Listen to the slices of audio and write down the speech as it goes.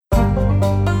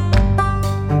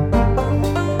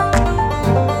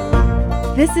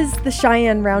This is the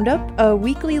Cheyenne Roundup, a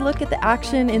weekly look at the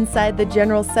action inside the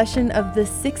general session of the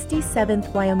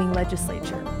 67th Wyoming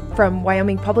Legislature, from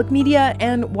Wyoming Public Media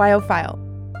and WyoFile.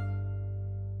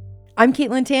 I'm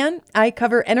Caitlin Tan. I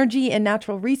cover energy and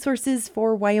natural resources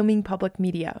for Wyoming Public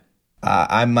Media.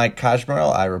 I'm Mike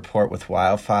Kajmerl. I report with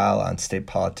WyoFile on state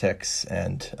politics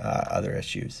and other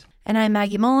issues. And I'm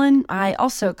Maggie Mullen. I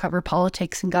also cover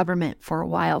politics and government for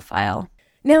WyoFile.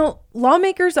 Now,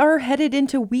 lawmakers are headed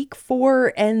into week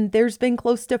 4, and there's been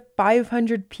close to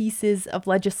 500 pieces of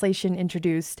legislation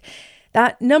introduced.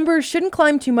 That number shouldn't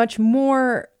climb too much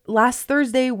more. Last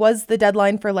Thursday was the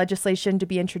deadline for legislation to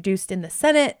be introduced in the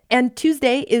Senate, and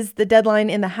Tuesday is the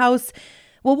deadline in the House.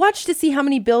 We'll watch to see how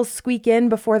many bills squeak in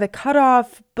before the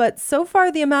cutoff, but so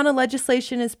far the amount of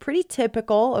legislation is pretty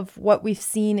typical of what we've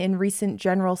seen in recent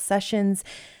general sessions.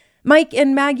 Mike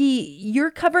and Maggie,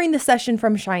 you're covering the session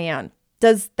from Cheyenne.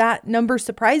 Does that number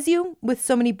surprise you with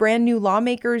so many brand new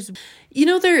lawmakers? You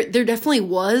know, there definitely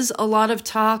was a lot of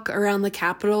talk around the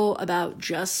Capitol about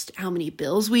just how many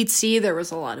bills we'd see. There was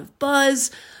a lot of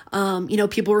buzz.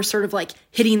 People were sort of like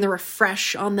hitting the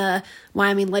refresh on the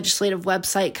Wyoming legislative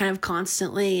website kind of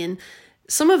constantly. And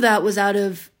some of that was out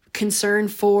of concern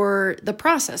for the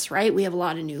process, right? We have a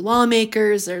lot of new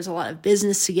lawmakers. There's a lot of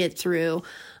business to get through.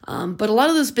 But a lot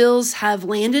of those bills have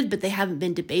landed, but they haven't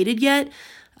been debated yet.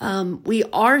 We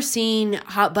are seeing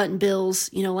hot button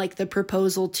bills, like the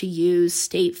proposal to use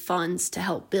state funds to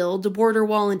help build a border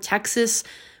wall in Texas,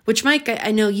 which, Mike,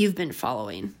 I know you've been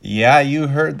following. Yeah, you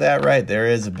heard that right. There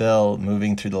is a bill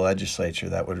moving through the legislature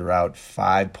that would route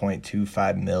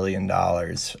 $5.25 million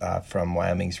from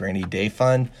Wyoming's Rainy Day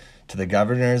Fund to the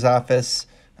governor's office.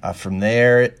 From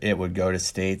there, it would go to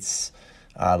states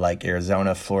like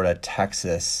Arizona, Florida,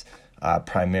 Texas,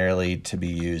 primarily to be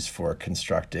used for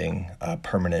constructing a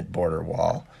permanent border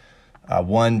wall.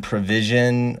 One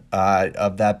provision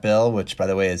of that bill, which, by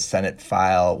the way, is Senate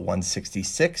File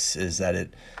 166, is that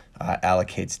it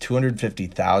allocates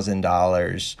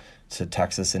 $250,000 to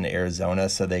Texas and Arizona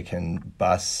so they can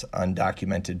bus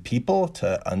undocumented people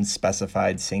to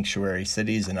unspecified sanctuary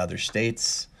cities in other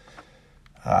states.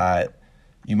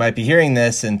 You might be hearing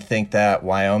this and think that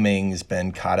Wyoming's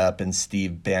been caught up in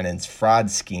Steve Bannon's fraud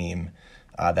scheme.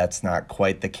 That's not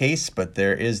quite the case, but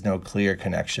there is no clear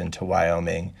connection to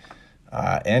Wyoming.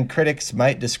 And critics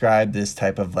might describe this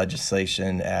type of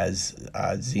legislation as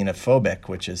xenophobic,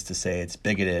 which is to say it's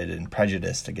bigoted and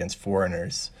prejudiced against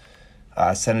foreigners.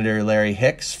 Senator Larry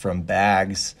Hicks from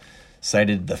Baggs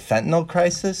cited the fentanyl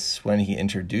crisis when he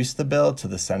introduced the bill to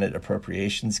the Senate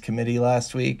Appropriations Committee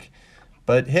last week.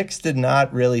 But Hicks did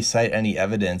not really cite any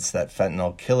evidence that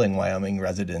fentanyl killing Wyoming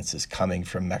residents is coming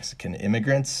from Mexican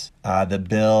immigrants. The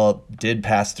bill did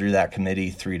pass through that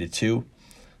committee 3-2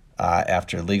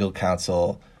 after legal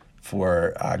counsel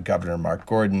for Governor Mark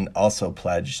Gordon also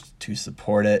pledged to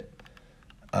support it.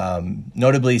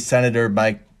 Notably, Senator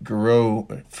Mike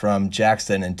Garreau from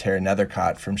Jackson and Tara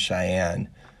Nethercott from Cheyenne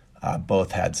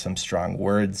both had some strong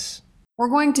words. We're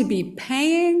going to be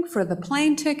paying for the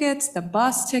plane tickets, the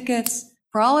bus tickets,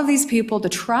 for all of these people to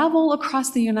travel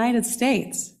across the United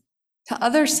States to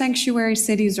other sanctuary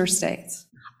cities or states.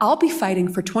 I'll be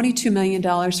fighting for $22 million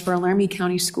for a Laramie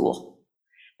County school.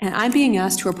 And I'm being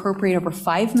asked to appropriate over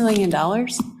 $5 million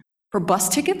for bus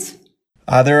tickets?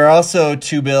 There are also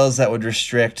 2 bills that would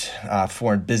restrict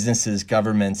foreign businesses,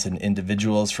 governments, and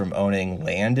individuals from owning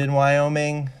land in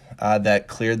Wyoming that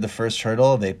cleared the first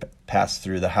hurdle. They passed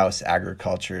through the House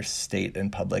Agriculture, State,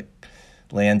 and Public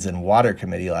Lands and Water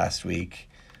Committee last week.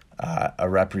 A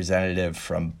representative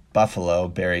from Buffalo,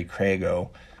 Barry Crago,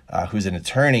 who's an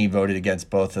attorney, voted against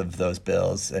both of those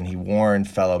bills, and he warned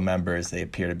fellow members they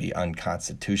appear to be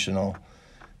unconstitutional.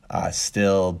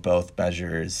 Still, both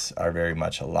measures are very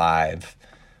much alive.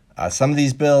 Some of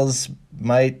these bills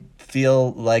might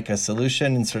feel like a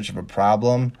solution in search of a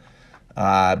problem,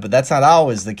 but that's not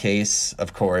always the case,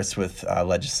 of course, with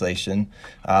legislation.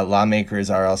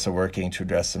 Lawmakers are also working to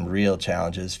address some real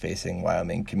challenges facing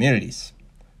Wyoming communities.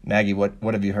 Maggie,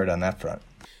 what have you heard on that front?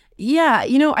 Yeah,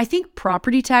 I think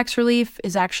property tax relief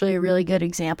is actually a really good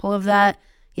example of that.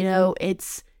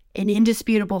 It's an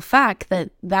indisputable fact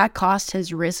that cost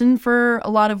has risen for a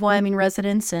lot of Wyoming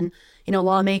residents. And,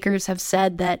 lawmakers have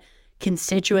said that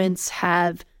constituents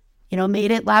have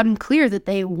made it loud and clear that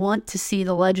they want to see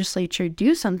the legislature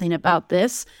do something about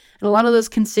this. And a lot of those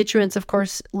constituents, of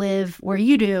course, live where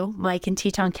you do, Mike, in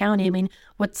Teton County. I mean,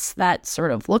 what's that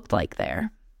sort of looked like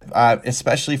there?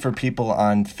 Especially for people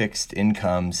on fixed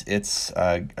incomes, it's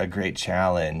a great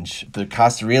challenge. The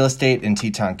cost of real estate in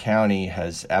Teton County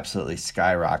has absolutely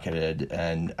skyrocketed,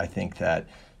 and I think that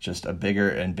just a bigger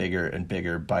and bigger and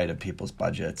bigger bite of people's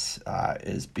budgets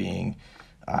is being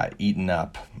eaten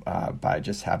up by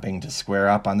just having to square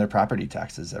up on their property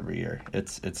taxes every year.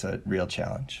 It's a real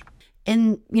challenge.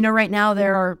 And, right now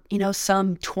there are,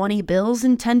 some 20 bills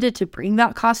intended to bring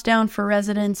that cost down for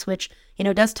residents, which,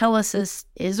 does tell us this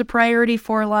is a priority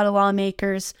for a lot of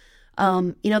lawmakers.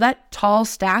 That tall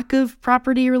stack of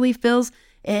property relief bills,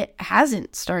 it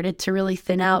hasn't started to really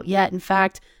thin out yet. In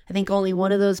fact, I think only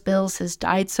one of those bills has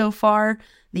died so far.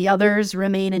 The others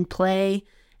remain in play,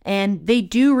 and they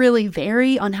do really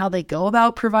vary on how they go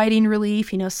about providing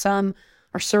relief. Some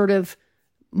are sort of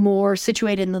more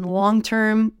situated in the long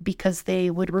term because they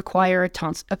would require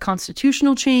a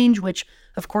constitutional change, which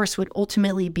of course would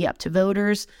ultimately be up to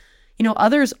voters.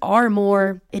 Others are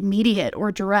more immediate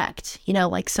or direct,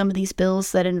 like some of these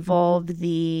bills that involve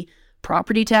the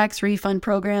property tax refund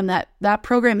program. That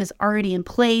program is already in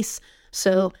place.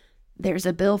 So there's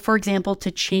a bill, for example,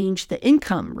 to change the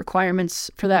income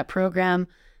requirements for that program.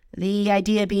 The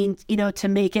idea being, to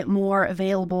make it more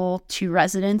available to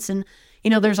residents. And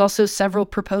there's also several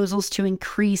proposals to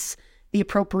increase the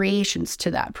appropriations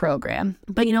to that program.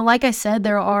 But, like I said,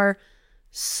 there are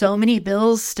so many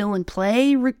bills still in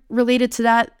play related to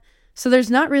that. So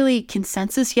there's not really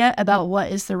consensus yet about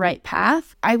what is the right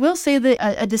path. I will say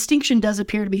that a distinction does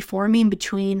appear to be forming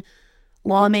between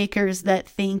lawmakers that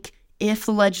think if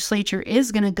the legislature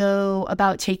is going to go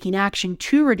about taking action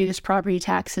to reduce property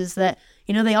taxes, that,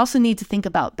 they also need to think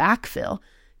about backfill,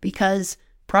 because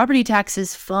property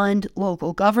taxes fund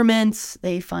local governments,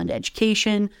 they fund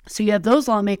education. So you have those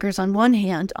lawmakers on one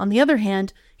hand. On the other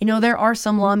hand, there are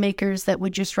some lawmakers that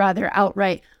would just rather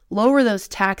outright lower those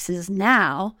taxes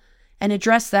now and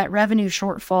address that revenue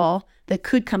shortfall that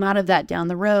could come out of that down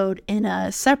the road in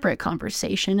a separate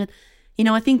conversation.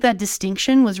 I think that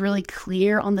distinction was really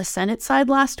clear on the Senate side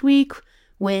last week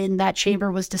when that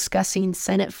chamber was discussing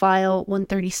Senate File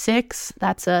 136.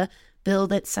 That's a bill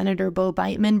that Senator Bo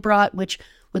Beitman brought, which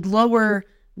would lower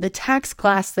the tax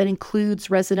class that includes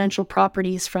residential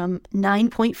properties from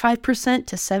 9.5%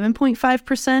 to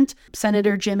 7.5%.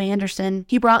 Senator Jim Anderson,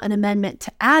 he brought an amendment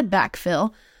to add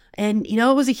backfill. And, it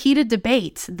was a heated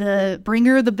debate. The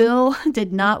bringer of the bill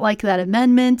did not like that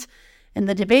amendment. And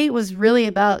the debate was really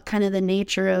about kind of the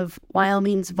nature of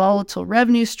Wyoming's volatile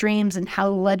revenue streams and how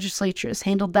the legislature has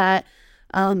handled that.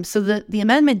 So the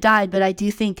amendment died, but I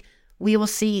do think we will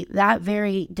see that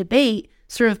very debate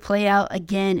sort of play out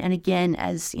again and again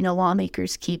as,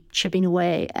 lawmakers keep chipping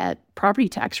away at property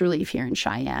tax relief here in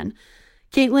Cheyenne.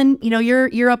 Caitlin,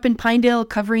 you're up in Pinedale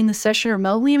covering the session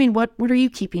remotely. I mean, what are you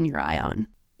keeping your eye on?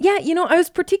 Yeah, I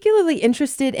was particularly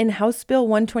interested in House Bill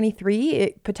 123.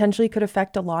 It potentially could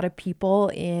affect a lot of people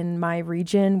in my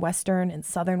region, western and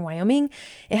southern Wyoming.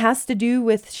 It has to do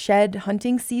with shed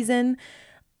hunting season.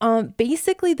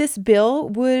 Basically, this bill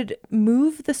would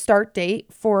move the start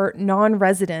date for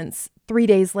non-residents 3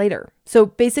 days later. So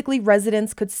basically,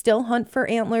 residents could still hunt for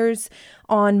antlers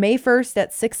on May 1st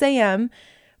at 6 a.m.,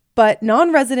 but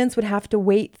non-residents would have to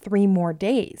wait 3 more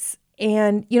days.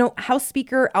 And, House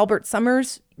Speaker Albert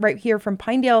Summers, right here from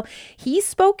Pinedale, he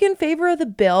spoke in favor of the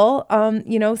bill,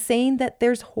 saying that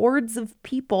there's hordes of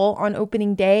people on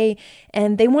opening day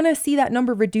and they want to see that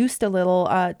number reduced a little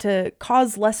to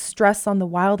cause less stress on the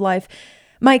wildlife.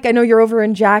 Mike, I know you're over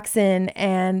in Jackson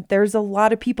and there's a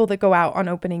lot of people that go out on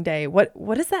opening day. What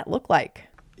does that look like?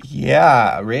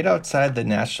 Yeah, right outside the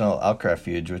National Elk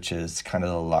Refuge, which is kind of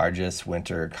the largest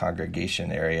winter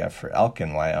congregation area for elk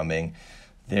in Wyoming,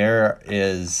 there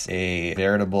is a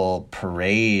veritable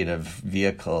parade of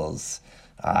vehicles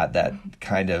that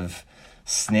kind of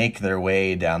snake their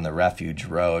way down the refuge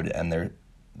road, and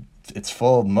it's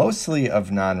full mostly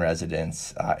of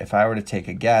non-residents. If I were to take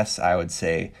a guess, I would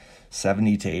say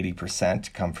 70 to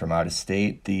 80% come from out of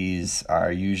state. These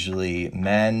are usually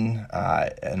men,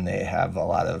 and they have a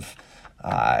lot of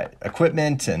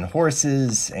equipment and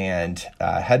horses and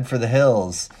head for the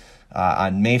hills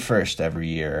on May 1st every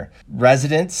year.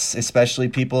 Residents, especially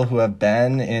people who have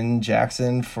been in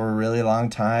Jackson for a really long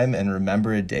time and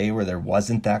remember a day where there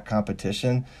wasn't that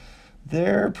competition,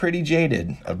 they're pretty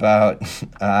jaded about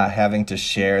having to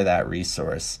share that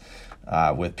resource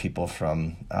with people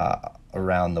from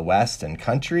around the West and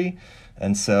country.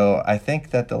 And so I think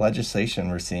that the legislation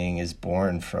we're seeing is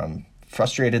born from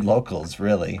frustrated locals,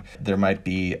 really. There might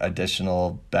be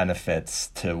additional benefits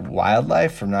to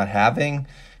wildlife from not having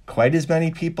quite as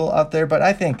many people out there, but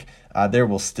I think there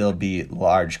will still be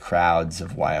large crowds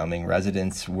of Wyoming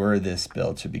residents were this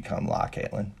bill to become law,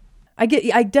 Caitlin. I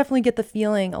definitely get the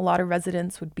feeling a lot of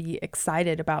residents would be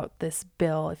excited about this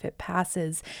bill if it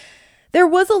passes. There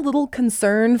was a little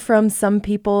concern from some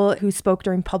people who spoke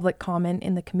during public comment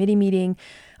in the committee meeting.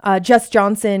 Jess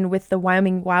Johnson with the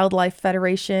Wyoming Wildlife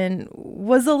Federation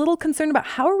was a little concerned about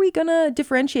how are we going to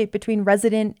differentiate between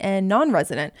resident and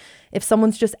non-resident if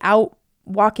someone's just out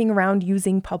walking around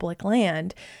using public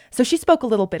land. So she spoke a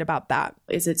little bit about that.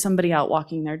 Is it somebody out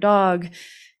walking their dog?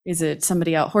 Is it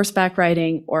somebody out horseback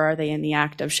riding, or are they in the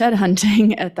act of shed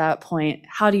hunting at that point?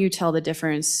 How do you tell the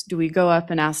difference? Do we go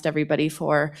up and ask everybody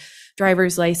for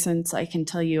driver's license? I can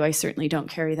tell you I certainly don't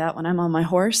carry that when I'm on my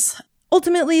horse.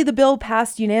 Ultimately, the bill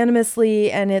passed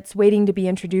unanimously, and it's waiting to be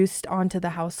introduced onto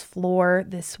the House floor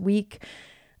this week.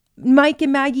 Mike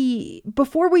and Maggie,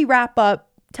 before we wrap up,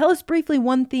 tell us briefly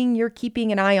one thing you're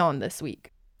keeping an eye on this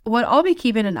week. What I'll be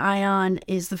keeping an eye on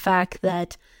is the fact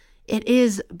that it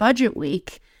is budget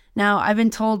week. Now, I've been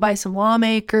told by some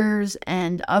lawmakers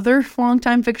and other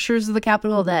longtime fixtures of the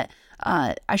Capitol that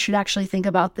I should actually think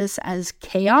about this as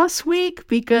chaos week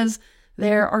because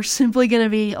there are simply going to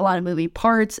be a lot of moving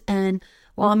parts and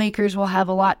lawmakers will have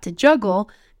a lot to juggle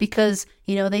because,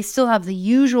 they still have the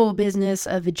usual business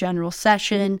of a general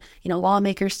session.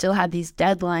 Lawmakers still have these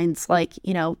deadlines like,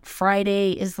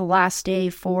 Friday is the last day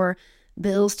for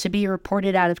bills to be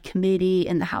reported out of committee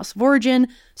in the House of Origin.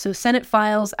 So Senate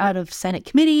files out of Senate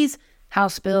committees,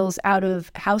 House bills out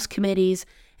of House committees.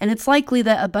 And it's likely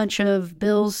that a bunch of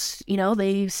bills,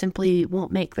 they simply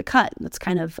won't make the cut. That's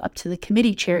kind of up to the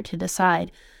committee chair to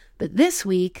decide. But this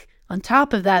week, on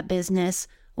top of that business,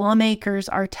 lawmakers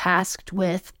are tasked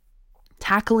with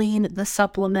tackling the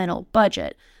supplemental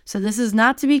budget. So this is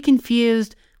not to be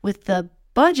confused with the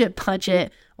budget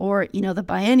or, the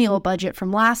biennial budget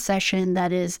from last session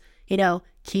that is,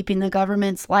 keeping the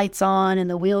government's lights on and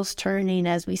the wheels turning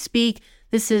as we speak.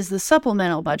 This is the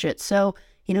supplemental budget. So,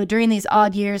 during these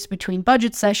odd years between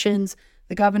budget sessions,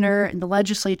 the governor and the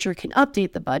legislature can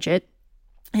update the budget.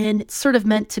 And it's sort of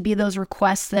meant to be those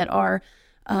requests that are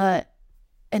an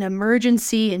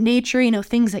emergency in nature,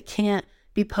 things that can't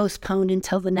be postponed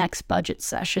until the next budget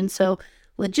session. So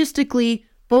logistically,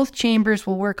 both chambers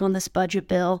will work on this budget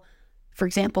bill. For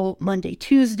example, Monday,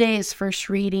 Tuesday is first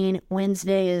reading,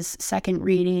 Wednesday is second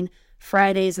reading,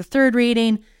 Friday is the third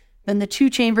reading. Then the two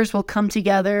chambers will come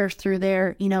together through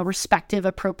their, respective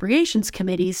appropriations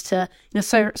committees to,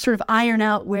 sort of iron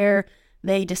out where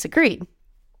they disagree.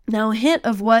 Now, a hint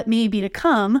of what may be to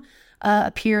come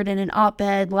appeared in an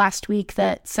op-ed last week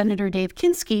that Senator Dave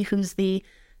Kinski, who's the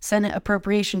Senate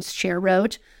Appropriations Chair,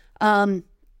 wrote.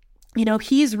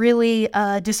 He's really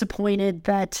disappointed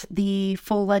that the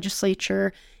full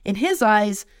legislature, in his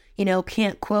eyes,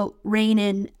 can't, quote, rein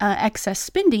in excess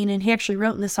spending. And he actually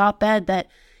wrote in this op-ed that,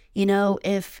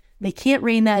 if they can't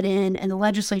rein that in and the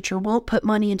legislature won't put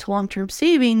money into long-term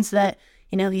savings, that,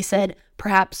 he said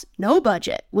perhaps no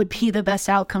budget would be the best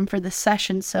outcome for this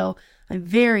session. So I'm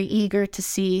very eager to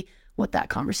see what that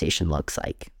conversation looks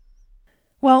like.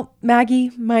 Well,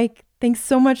 Maggie, Mike, thanks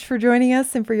so much for joining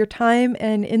us and for your time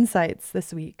and insights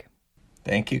this week.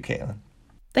 Thank you, Caitlin.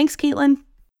 Thanks, Caitlin.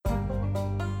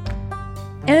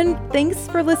 And thanks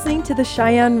for listening to the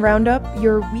Cheyenne Roundup,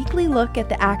 your weekly look at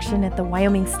the action at the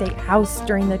Wyoming State House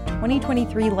during the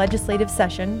 2023 legislative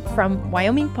session from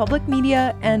Wyoming Public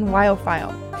Media and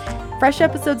WyoFile. Fresh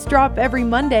episodes drop every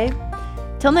Monday.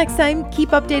 Till next time, keep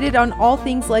updated on all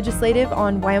things legislative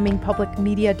on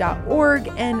wyomingpublicmedia.org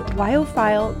and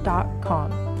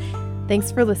wyofile.com.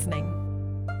 Thanks for listening.